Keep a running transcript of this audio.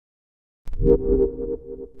What's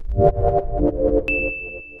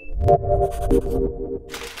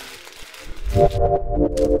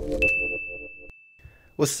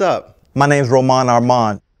up? My name's Roman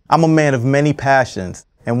Armand. I'm a man of many passions,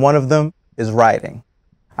 and one of them is writing.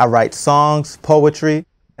 I write songs, poetry,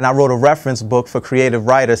 and I wrote a reference book for creative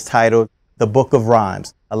writers titled The Book of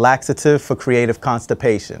Rhymes, a laxative for creative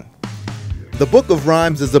constipation. The Book of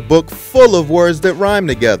Rhymes is a book full of words that rhyme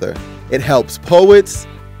together. It helps poets,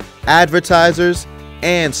 advertisers,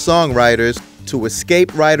 and songwriters to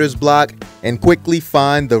escape writer's block and quickly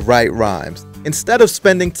find the right rhymes. Instead of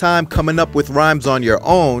spending time coming up with rhymes on your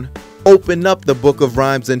own, open up the Book of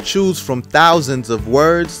Rhymes and choose from thousands of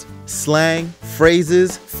words, slang,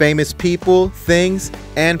 phrases, famous people, things,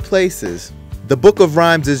 and places. The Book of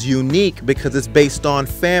Rhymes is unique because it's based on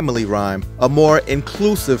family rhyme, a more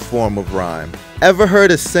inclusive form of rhyme. Ever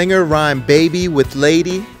heard a singer rhyme baby with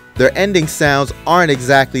lady? Their ending sounds aren't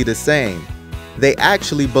exactly the same. They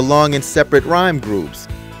actually belong in separate rhyme groups.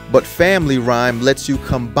 But family rhyme lets you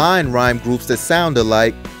combine rhyme groups that sound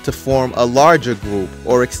alike to form a larger group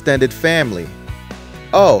or extended family.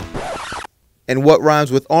 Oh, and what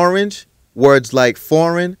rhymes with orange? Words like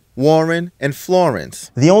foreign, Warren, and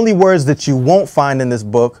Florence. The only words that you won't find in this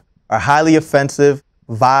book are highly offensive,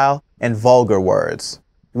 vile, and vulgar words.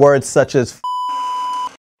 Words such as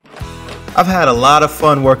I've had a lot of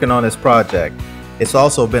fun working on this project. It's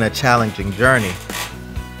also been a challenging journey.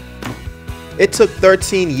 It took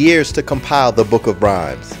 13 years to compile the Book of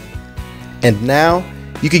Rhymes. And now,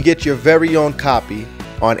 you can get your very own copy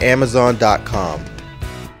on Amazon.com.